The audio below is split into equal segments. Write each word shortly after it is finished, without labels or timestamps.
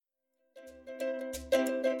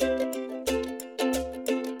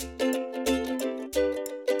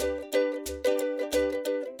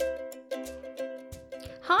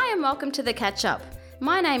and welcome to The Catch Up.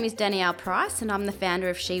 My name is Danielle Price and I'm the founder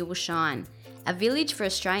of She Will Shine, a village for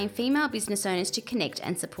Australian female business owners to connect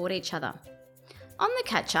and support each other. On The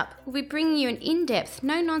Catch Up, we'll be bringing you an in-depth,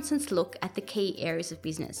 no-nonsense look at the key areas of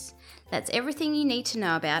business. That's everything you need to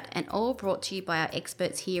know about and all brought to you by our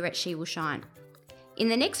experts here at She Will Shine. In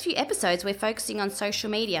the next few episodes, we're focusing on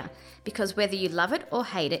social media because whether you love it or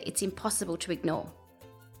hate it, it's impossible to ignore.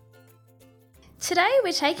 Today,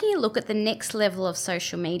 we're taking a look at the next level of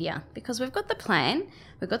social media because we've got the plan,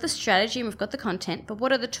 we've got the strategy, and we've got the content, but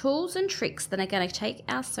what are the tools and tricks that are going to take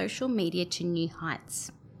our social media to new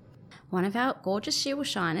heights? One of our gorgeous She Will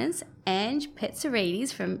Shiners, Ange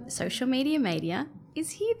Petzarides from Social Media Media, is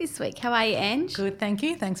here this week. How are you, Ange? Good, thank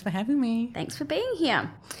you. Thanks for having me. Thanks for being here.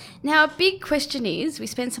 Now, a big question is, we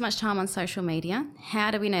spend so much time on social media, how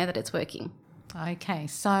do we know that it's working? Okay,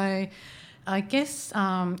 so I guess,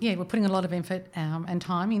 we're putting a lot of effort and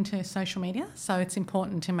time into social media, so it's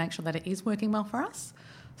important to make sure that it is working well for us.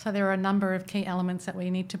 So there are a number of key elements that we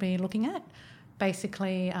need to be looking at.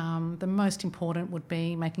 Basically, the most important would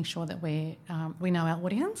be making sure that we know our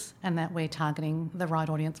audience and that we're targeting the right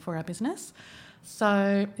audience for our business.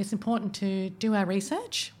 So it's important to do our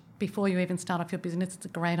research before you even start off your business. It's a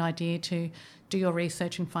great idea to do your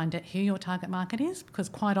research and find out who your target market is, because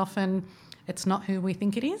quite often it's not who we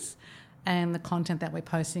think it is, and the content that we're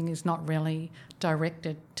posting is not really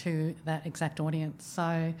directed to that exact audience.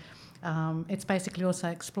 So it's basically also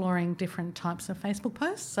exploring different types of Facebook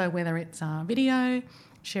posts. So whether it's video,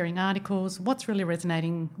 sharing articles, what's really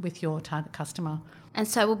resonating with your target customer. And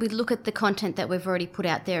so will we look at the content that we've already put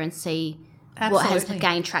out there and see Absolutely. what has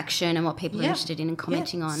gained traction and what people are interested in and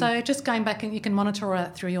commenting on? So just going back, and you can monitor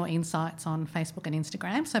it through your insights on Facebook and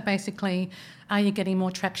Instagram. So basically, are you getting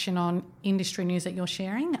more traction on industry news that you're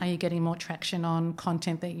sharing? Are you getting more traction on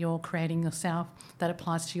content that you're creating yourself that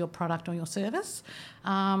applies to your product or your service?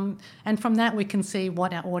 And from that, we can see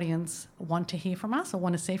what our audience want to hear from us or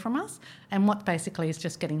want to see from us, and what basically is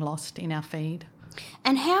just getting lost in our feed.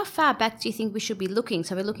 And how far back do you think we should be looking?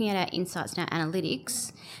 So we're looking at our insights and our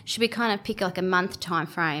analytics. Should we kind of pick like a month time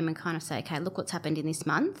frame and kind of say, okay, look what's happened in this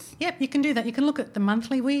month? Yep, you can do that. You can look at the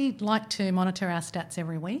monthly. We like to monitor our stats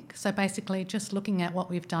every week. So basically just looking at what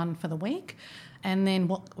we've done for the week and then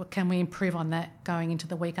what can we improve on that going into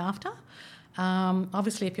the week after.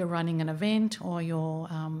 Obviously, if you're running an event or you're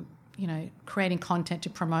creating content to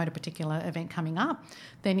promote a particular event coming up,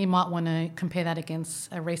 then you might want to compare that against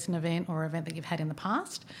a recent event or event that you've had in the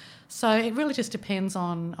past. So it really just depends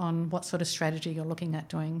on what sort of strategy you're looking at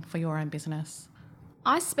doing for your own business.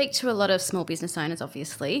 I speak to a lot of small business owners,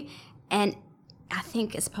 obviously, and I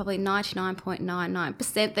think it's probably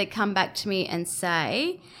 99.99% they come back to me and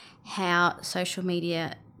say how social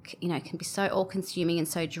media, can be so all-consuming and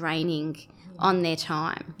so draining on their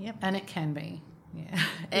time. Yep, and it can be. Yeah,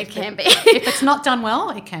 it can be. If it's not done well,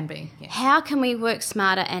 it can be. Yeah. How can we work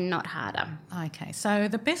smarter and not harder? Okay, so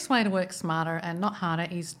the best way to work smarter and not harder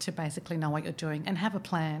is to basically know what you're doing and have a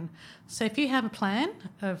plan. So if you have a plan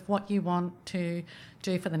of what you want to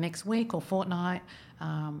do for the next week or fortnight,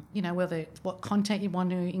 whether what content you want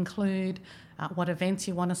to include, what events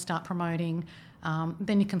you want to start promoting,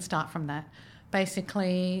 then you can start from that.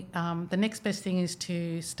 Basically, the next best thing is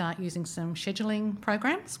to start using some scheduling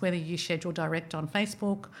programs, whether you schedule direct on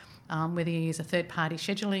Facebook, whether you use a third-party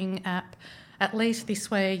scheduling app. At least this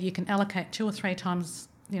way you can allocate 2 or 3 times,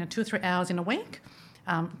 2 or 3 hours in a week,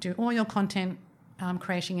 do all your content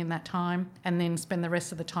creation in that time, and then spend the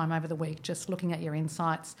rest of the time over the week just looking at your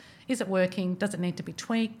insights. Is it working? Does it need to be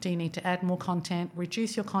tweaked? Do you need to add more content,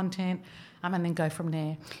 reduce your content, and then go from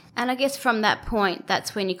there? And I guess from that point,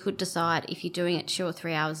 that's when you could decide if you're doing it 2 or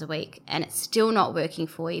 3 hours a week and it's still not working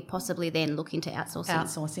for you, possibly then look into outsourcing.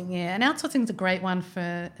 Outsourcing, yeah. And outsourcing is a great one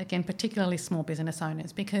for, again, particularly small business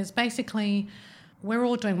owners, because basically we're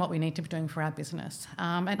all doing what we need to be doing for our business.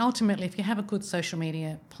 And ultimately, if you have a good social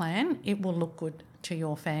media plan, it will look good to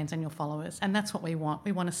your fans and your followers. And that's what we want.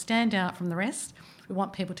 We want to stand out from the rest. We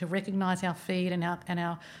want people to recognise our feed and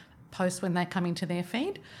our posts when they come into their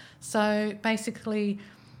feed. So basically,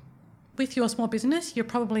 with your small business, you're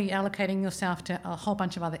probably allocating yourself to a whole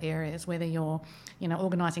bunch of other areas, whether you're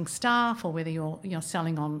organising staff or whether you're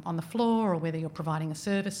selling on the floor or whether you're providing a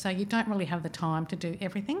service. So you don't really have the time to do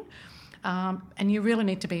everything. And you really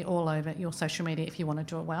need to be all over your social media if you want to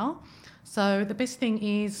do it well. So the best thing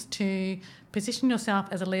is to position yourself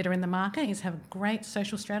as a leader in the market, is have a great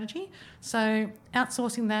social strategy. So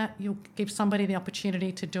outsourcing that, you'll give somebody the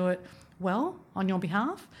opportunity to do it well on your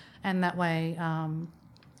behalf, and that way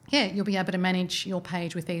you'll be able to manage your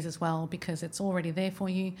page with ease as well, because it's already there for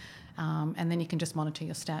you, and then you can just monitor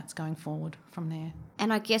your stats going forward from there.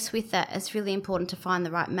 And I guess with that, it's really important to find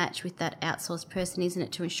the right match with that outsourced person, isn't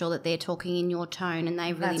it, to ensure that they're talking in your tone and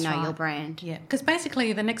they really know your brand. Yeah, because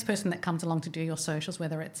basically the next person that comes along to do your socials,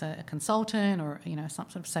 whether it's a consultant or some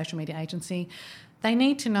sort of social media agency, they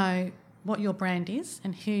need to know what your brand is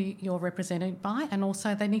and who you're represented by, and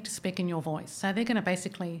also they need to speak in your voice. So they're going to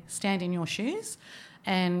basically stand in your shoes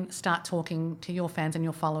and start talking to your fans and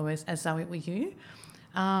your followers as though it were you.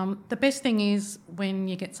 The best thing is when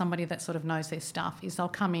you get somebody that sort of knows their stuff is they'll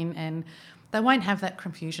come in and they won't have that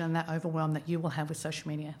confusion and that overwhelm that you will have with social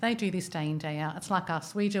media. They do this day in, day out. It's like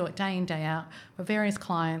us. We do it day in, day out for various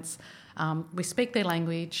clients. We speak their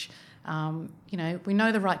language. We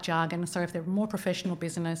know the right jargon. So if they're a more professional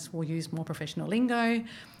business, we'll use more professional lingo.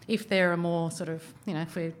 If they're a more sort of,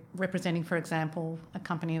 if we're representing, for example, a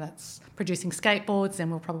company that's producing skateboards, then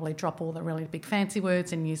we'll probably drop all the really big fancy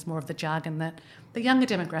words and use more of the jargon that the younger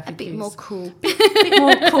demographic A bit use. more cool.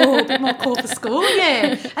 A bit more cool for school,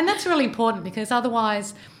 yeah. And that's really important, because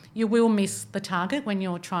otherwise you will miss the target when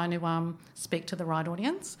you're trying to speak to the right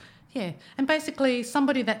audience. Yeah, and basically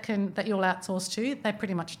somebody that you'll outsource to, they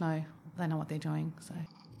pretty much know what they're doing. So.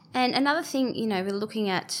 And another thing, we're looking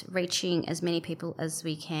at reaching as many people as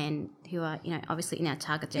we can who are, obviously in our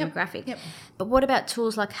target demographic. Yep. But what about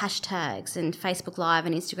tools like hashtags and Facebook Live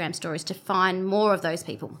and Instagram Stories to find more of those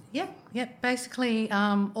people? Yep. Basically,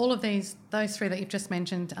 all of those three that you've just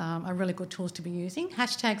mentioned are really good tools to be using.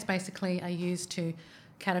 Hashtags basically are used to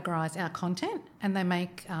categorise our content, and they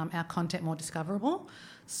make our content more discoverable.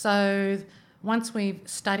 So once we've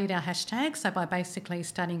studied our hashtags, so by basically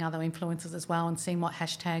studying other influencers as well and seeing what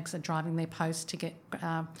hashtags are driving their posts to get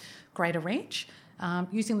greater reach,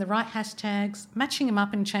 using the right hashtags, matching them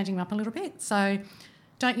up and changing them up a little bit. So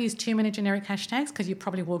don't use too many generic hashtags, because you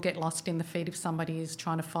probably will get lost in the feed if somebody is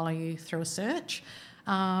trying to follow you through a search.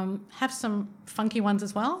 Have some funky ones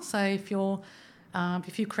as well. So if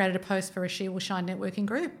you created a post for a She Will Shine networking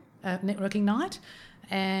group, networking night,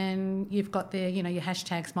 and you've got there, your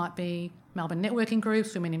hashtags might be Melbourne networking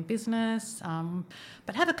groups, women in business,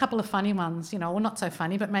 but have a couple of funny ones, or not so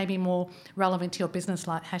funny, but maybe more relevant to your business,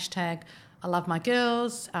 like hashtag I love my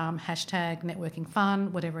girls, hashtag networking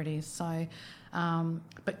fun, whatever it is. So,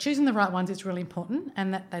 but choosing the right ones is really important,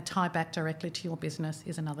 and that they tie back directly to your business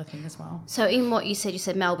is another thing as well. So in what you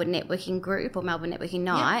said Melbourne networking group or Melbourne networking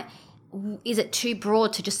night. Yep. Is it too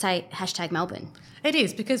broad to just say hashtag Melbourne? It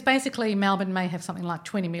is, because basically Melbourne may have something like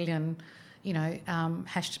 20 million,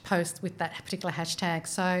 posts with that particular hashtag.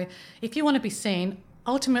 So if you want to be seen,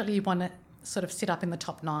 ultimately you want to sort of sit up in the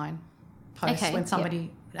top 9 posts when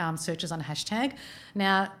somebody searches on a hashtag.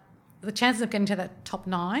 Now, the chances of getting to that top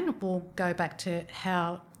 9 will go back to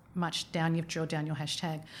how much down you've drilled down your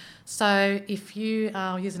hashtag. So if you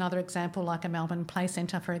use another example, like a Melbourne Play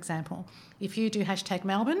Centre, for example, if you do hashtag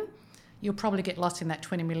Melbourne, you'll probably get lost in that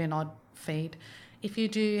 20 million odd feed. If you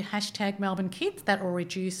do hashtag Melbourne Kids, that will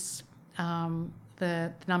reduce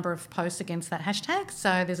the number of posts against that hashtag,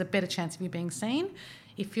 so there's a better chance of you being seen.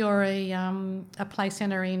 If you're a play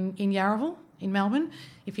centre in Yarraville, in Melbourne,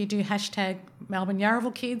 if you do hashtag Melbourne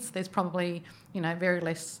Yarraville Kids, there's probably very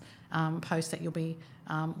less posts that you'll be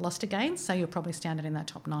lost against, so you'll probably stand it in that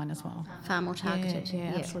top 9 as well. Far more targeted.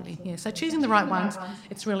 Yeah, absolutely. Yeah, so choosing the right ones,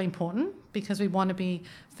 it's really important, because we want to be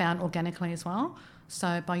found organically as well.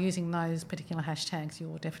 So by using those particular hashtags, you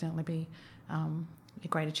will definitely be a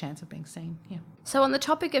greater chance of being seen. Yeah. So on the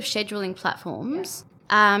topic of scheduling platforms,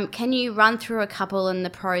 can you run through a couple and the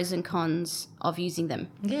pros and cons of using them?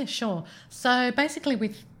 Yeah, sure. So basically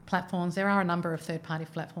with platforms, there are a number of third-party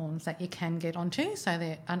platforms that you can get onto. So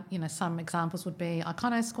there, some examples would be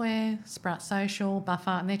Iconosquare, Sprout Social, Buffer,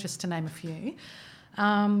 and they're just to name a few.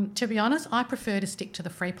 To be honest, I prefer to stick to the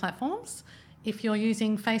free platforms. If you're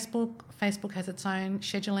using Facebook, Facebook has its own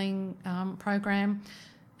scheduling program,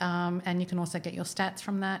 and you can also get your stats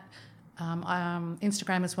from that.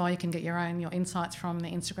 Instagram as well, you can get your insights from the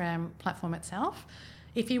Instagram platform itself.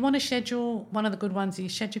 If you want to schedule, one of the good ones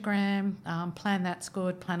is Schedugram, Plan That's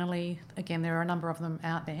good, Planoly. Again, there are a number of them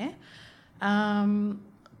out there.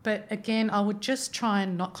 But again, I would just try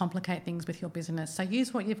and not complicate things with your business. So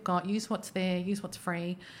use what you've got, use what's there, use what's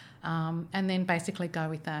free, and then basically go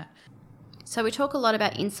with that. So we talk a lot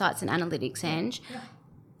about insights and analytics, Ange. Yeah.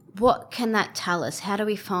 What can that tell us? How do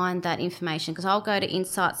we find that information? Because I'll go to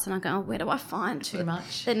Insights and I go, where do I find too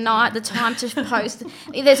much? The time to post?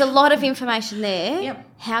 There's a lot of information there. Yep.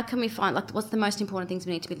 How can we find, what's the most important things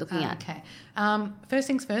we need to be looking at? Okay. First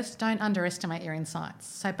things first, don't underestimate your insights.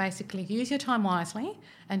 So basically use your time wisely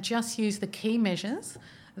and just use the key measures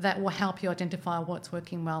that will help you identify what's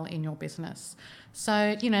working well in your business.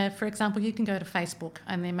 So, for example, you can go to Facebook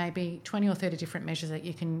and there may be 20 or 30 different measures that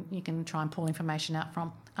you can try and pull information out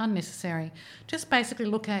from. Unnecessary. Just basically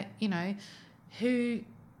look at, who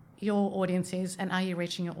your audience is and are you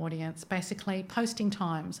reaching your audience. Basically, posting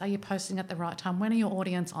times. Are you posting at the right time? When are your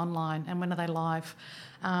audience online and when are they live?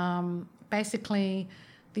 Basically,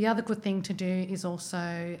 the other good thing to do is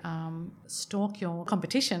also stalk your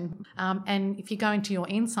competition. And if you go into your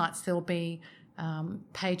insights, there'll be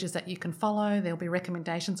pages that you can follow. There'll be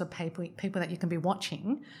recommendations of people that you can be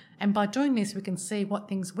watching. And by doing this, we can see what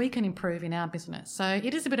things we can improve in our business. So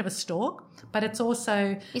it is a bit of a stalk, but it's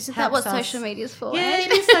also... Isn't that what social media is for? Yeah,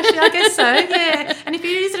 it is social, I guess so, yeah. And if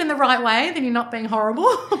you use it in the right way, then you're not being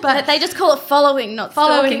horrible. But they just call it following, not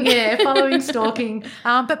stalking. Following, stalking.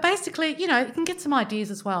 But basically, you can get some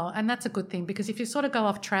ideas as well, and that's a good thing because if you sort of go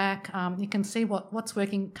off track, you can see what's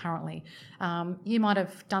working currently. You might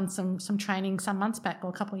have done some training some months back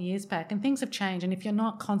or a couple of years back, and things have changed. And if you're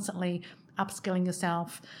not constantly upskilling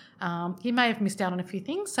yourself, you may have missed out on a few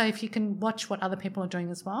things. So if you can watch what other people are doing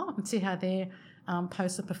as well and see how their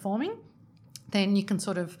posts are performing, then you can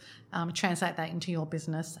sort of translate that into your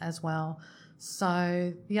business as well.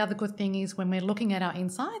 So the other good thing is when we're looking at our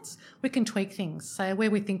insights, we can tweak things. So where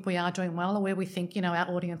we think we are doing well or where we think, our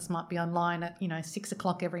audience might be online at, 6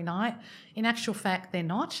 o'clock every night. In actual fact, they're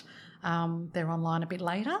not. They're online a bit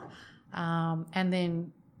later. And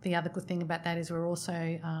then the other good thing about that is we're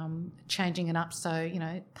also changing it up. So,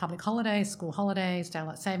 public holidays, school holidays,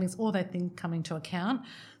 daylight savings, all that things come into account.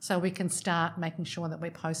 So we can start making sure that we're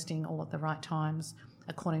posting all at the right times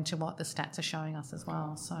according to what the stats are showing us as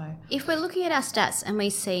well. So if we're looking at our stats and we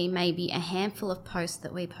see maybe a handful of posts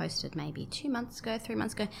that we posted maybe 2 months ago, 3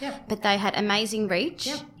 months ago, but they had amazing reach,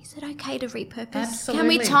 is it okay to repurpose?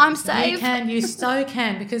 Absolutely. Can we time save? You so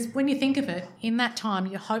can, because when you think of it, in that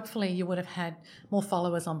time, hopefully you would have had more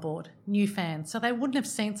followers on board, new fans. So they wouldn't have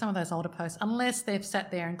seen some of those older posts unless they've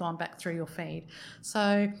sat there and gone back through your feed.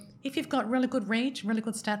 So if you've got really good reach, really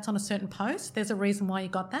good stats on a certain post, there's a reason why you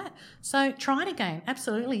got that. So try it again.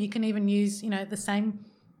 Absolutely. You can even use,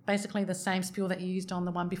 basically the same spiel that you used on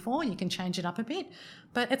the one before. You can change it up a bit,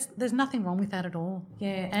 but there's nothing wrong with that at all.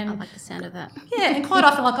 Yeah, and I like the sound of that. Yeah, and quite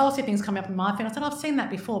often, I'll see things coming up in my feed. I said, I've seen that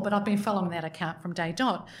before, but I've been following that account from day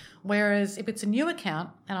dot. Whereas if it's a new account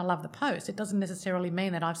and I love the post, it doesn't necessarily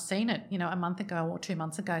mean that I've seen it, a month ago or 2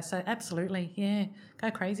 months ago. So absolutely,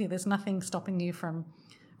 go crazy. There's nothing stopping you from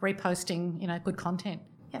reposting, good content.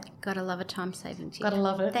 Yep. Gotta love a time-saving tip. Gotta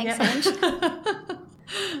love it. Thanks, Ange.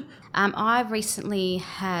 I recently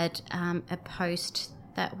had a post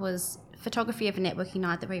that was photography of a networking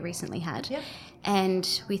night that we recently had. Yep.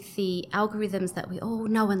 And with the algorithms that we all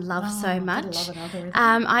know and love so much, love an algorithm.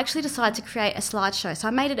 I actually decided to create a slideshow. So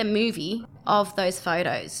I made it a movie of those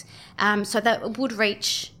photos so that it would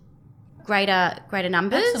reach greater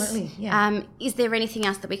numbers. Absolutely, yeah. Is there anything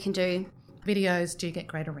else that we can do? Videos do get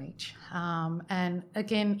greater reach. And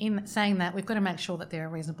again, in saying that, we've got to make sure that they're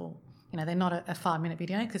reasonable. They're not a 5-minute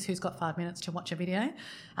video, because who's got 5 minutes to watch a video?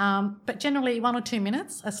 But generally 1 or 2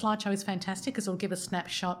 minutes, a slideshow is fantastic because it'll give a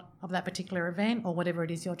snapshot of that particular event or whatever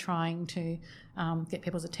it is you're trying to get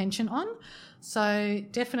people's attention on. So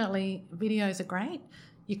definitely videos are great.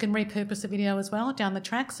 You can repurpose a video as well down the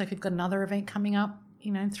track. So if you've got another event coming up,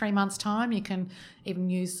 in 3 months' time, you can even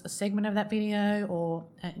use a segment of that video or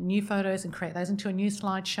new photos and create those into a new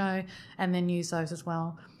slideshow and then use those as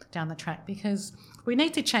well down the track, because we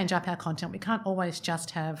need to change up our content. We can't always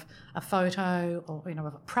just have a photo or,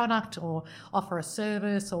 of a product or offer a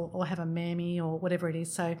service or have a meme or whatever it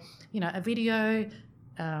is. So, a video,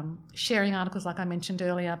 sharing articles like I mentioned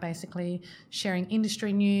earlier, basically sharing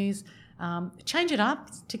industry news, change it up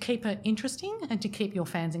to keep it interesting and to keep your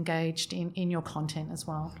fans engaged in your content as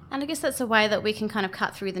well. And I guess that's a way that we can kind of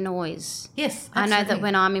cut through the noise. Yes, absolutely. I know that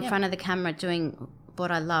when I'm in front of the camera doing what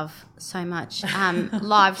I love so much,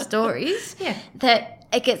 live stories, that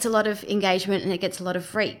it gets a lot of engagement and it gets a lot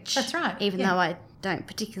of reach. That's right. Even though I don't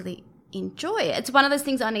particularly enjoy it. It's one of those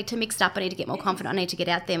things I need to mix it up. I need to get more confident. I need to get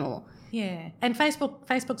out there more. Yeah. And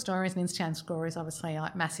Facebook stories and Instagram stories obviously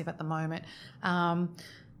are massive at the moment.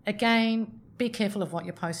 Again, be careful of what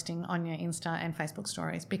you're posting on your Insta and Facebook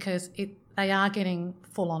stories, because they are getting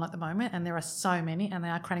full on at the moment, and there are so many, and they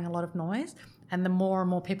are creating a lot of noise. And the more and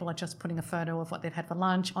more people are just putting a photo of what they've had for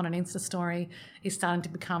lunch on an Insta story is starting to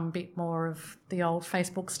become a bit more of the old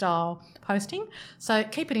Facebook style posting. So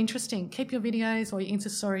keep it interesting. Keep your videos or your Insta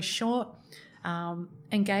stories short,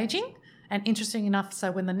 engaging and interesting enough so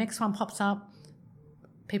when the next one pops up,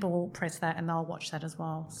 people will press that and they'll watch that as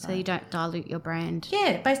well. So you don't dilute your brand.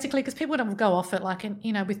 Yeah, basically, because people don't go off it like,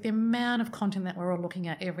 with the amount of content that we're all looking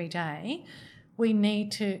at every day, we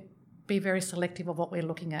need to be very selective of what we're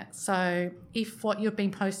looking at. So if what you've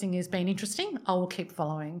been posting has been interesting, I will keep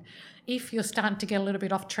following. If you're starting to get a little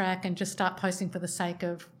bit off track and just start posting for the sake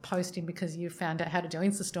of posting because you found out how to do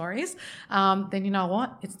Insta stories, then you know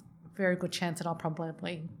what? It's a very good chance that I'll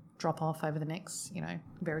probably drop off over the next,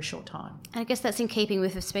 very short time. And I guess that's in keeping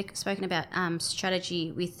with, we've spoken about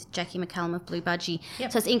strategy with Jackie McCallum of Blue Budgie.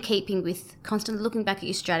 Yep. So it's in keeping with constantly looking back at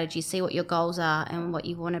your strategy, see what your goals are and what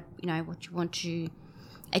you want to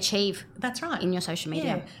achieve. That's right. In your social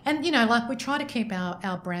media. Yeah. And, we try to keep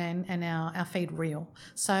our brand and our feed real.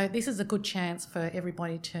 So this is a good chance for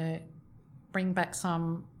everybody to bring back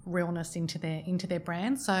some realness into their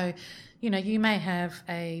brand. So, you may have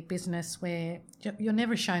a business where you're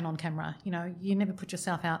never shown on camera, you never put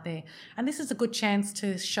yourself out there. And this is a good chance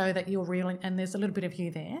to show that you're real and there's a little bit of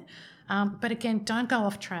you there. But again, don't go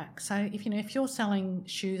off track. So if you're selling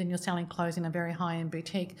shoes and you're selling clothes in a very high-end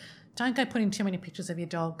boutique, don't go putting too many pictures of your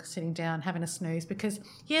dog sitting down having a snooze because,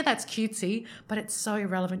 that's cutesy, but it's so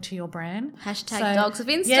irrelevant to your brand. Hashtag dogs of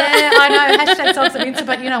Insta. Yeah, I know, hashtag dogs of Insta,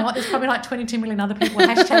 but you know what? There's probably like 22 million other people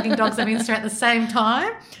hashtagging dogs of Insta at the same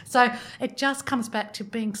time. So it just comes back to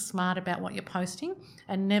being smart about what you're posting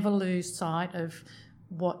and never lose sight of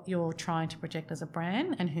what you're trying to project as a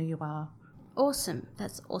brand and who you are. Awesome.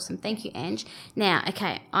 That's awesome. Thank you, Ange. Now,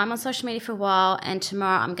 okay, I'm on social media for a while and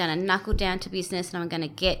tomorrow I'm going to knuckle down to business and I'm going to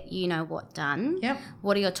get what done. Yep.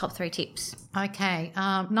 What are your top 3 tips? Okay.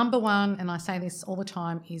 Number 1, and I say this all the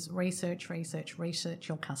time, is research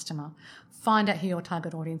your customer. Find out who your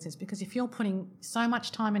target audience is, because if you're putting so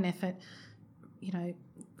much time and effort,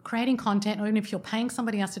 creating content, or even if you're paying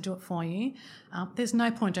somebody else to do it for you, there's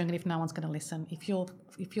no point doing it if no one's going to listen, if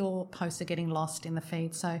your posts are getting lost in the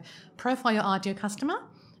feed. So profile your ideal customer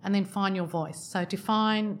and then find your voice. So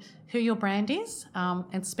define who your brand is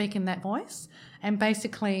and speak in that voice, and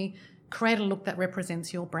basically create a look that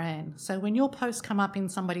represents your brand. So when your posts come up in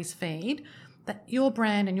somebody's feed, that your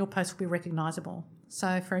brand and your post will be recognisable.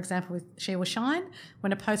 So, for example, with She Will Shine,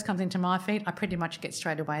 when a post comes into my feed, I pretty much get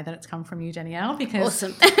straight away that it's come from you, Danielle, because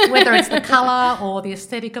awesome. Whether it's the colour or the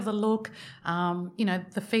aesthetic of the look,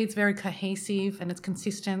 the feed's very cohesive and it's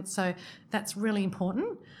consistent. So that's really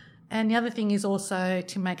important. And the other thing is also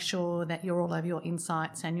to make sure that you're all over your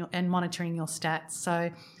insights and monitoring your stats. So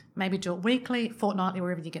maybe do it weekly, fortnightly,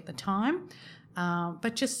 wherever you get the time.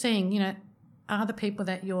 But just seeing, are the people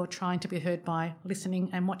that you're trying to be heard by listening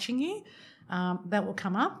and watching you? That will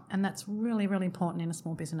come up, and that's really, really important in a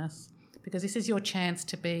small business, because this is your chance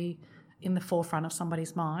to be in the forefront of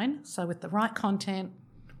somebody's mind. So with the right content,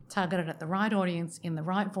 targeted at the right audience, in the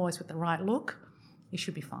right voice, with the right look, you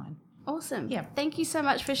should be fine. Awesome. Yeah. Thank you so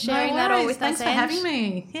much for sharing that all with Thanks us, for Ange. having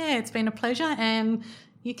me. Yeah, it's been a pleasure, and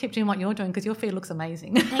you keep doing what you're doing because your feed looks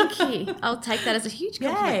amazing. Thank you. I'll take that as a huge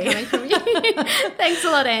compliment Yay. coming from you. Thanks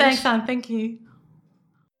a lot, Ange. Thanks, hon. Thank you.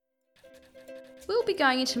 We'll be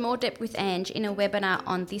going into more depth with Ange in a webinar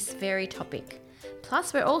on this very topic.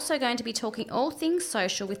 Plus, we're also going to be talking all things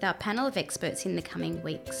social with our panel of experts in the coming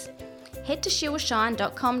weeks. Head to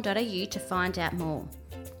shewillshine.com.au to find out more.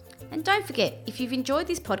 And don't forget, if you've enjoyed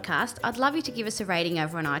this podcast, I'd love you to give us a rating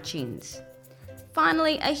over on iTunes.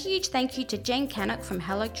 Finally, a huge thank you to Jen Cannock from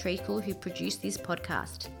Hello Treacle who produced this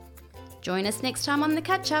podcast. Join us next time on The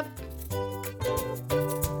Catch Up.